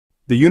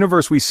The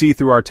universe we see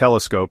through our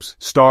telescopes,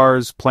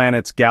 stars,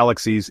 planets,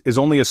 galaxies, is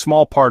only a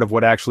small part of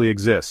what actually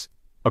exists.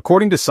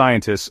 According to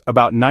scientists,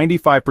 about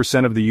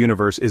 95% of the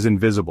universe is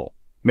invisible,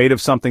 made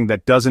of something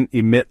that doesn't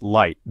emit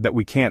light, that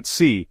we can't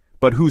see,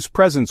 but whose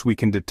presence we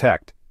can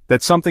detect.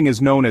 That something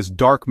is known as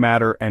dark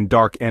matter and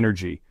dark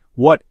energy.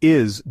 What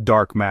is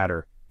dark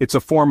matter? It's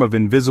a form of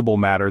invisible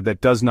matter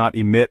that does not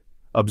emit,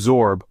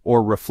 absorb,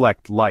 or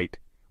reflect light.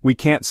 We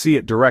can't see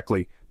it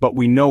directly, but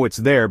we know it's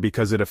there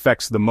because it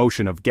affects the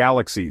motion of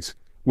galaxies.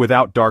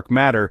 Without dark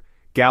matter,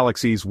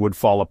 galaxies would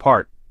fall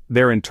apart.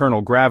 Their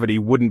internal gravity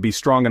wouldn't be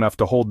strong enough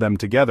to hold them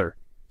together.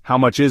 How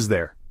much is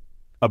there?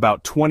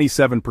 About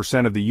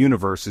 27% of the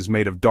universe is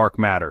made of dark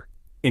matter.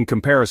 In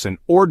comparison,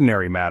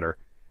 ordinary matter,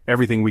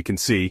 everything we can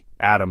see,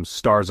 atoms,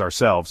 stars,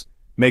 ourselves,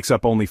 makes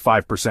up only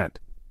 5%.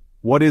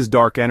 What is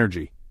dark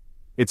energy?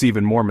 It's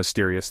even more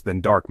mysterious than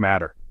dark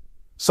matter.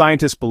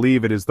 Scientists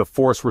believe it is the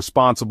force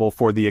responsible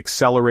for the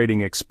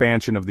accelerating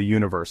expansion of the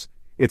universe.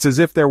 It's as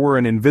if there were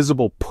an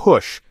invisible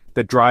push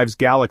that drives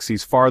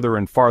galaxies farther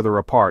and farther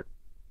apart.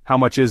 How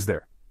much is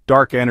there?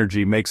 Dark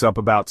energy makes up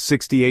about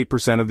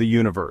 68% of the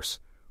universe.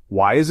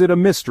 Why is it a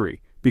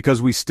mystery?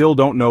 Because we still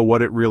don't know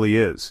what it really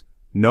is.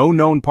 No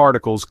known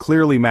particles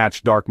clearly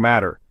match dark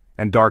matter,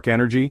 and dark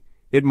energy?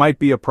 It might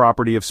be a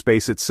property of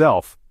space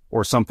itself,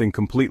 or something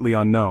completely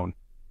unknown.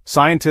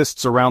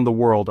 Scientists around the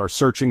world are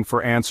searching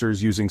for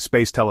answers using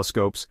space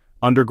telescopes,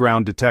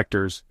 underground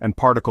detectors, and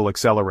particle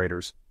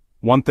accelerators.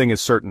 One thing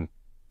is certain.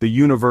 The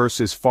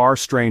universe is far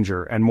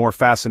stranger and more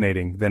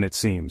fascinating than it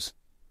seems.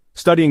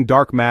 Studying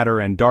dark matter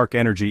and dark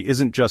energy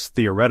isn't just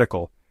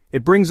theoretical,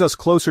 it brings us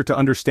closer to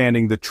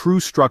understanding the true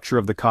structure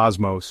of the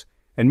cosmos,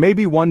 and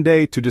maybe one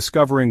day to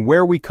discovering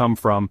where we come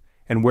from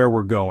and where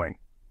we're going.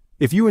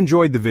 If you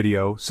enjoyed the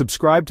video,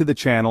 subscribe to the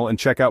channel and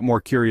check out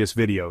more curious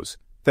videos.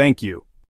 Thank you.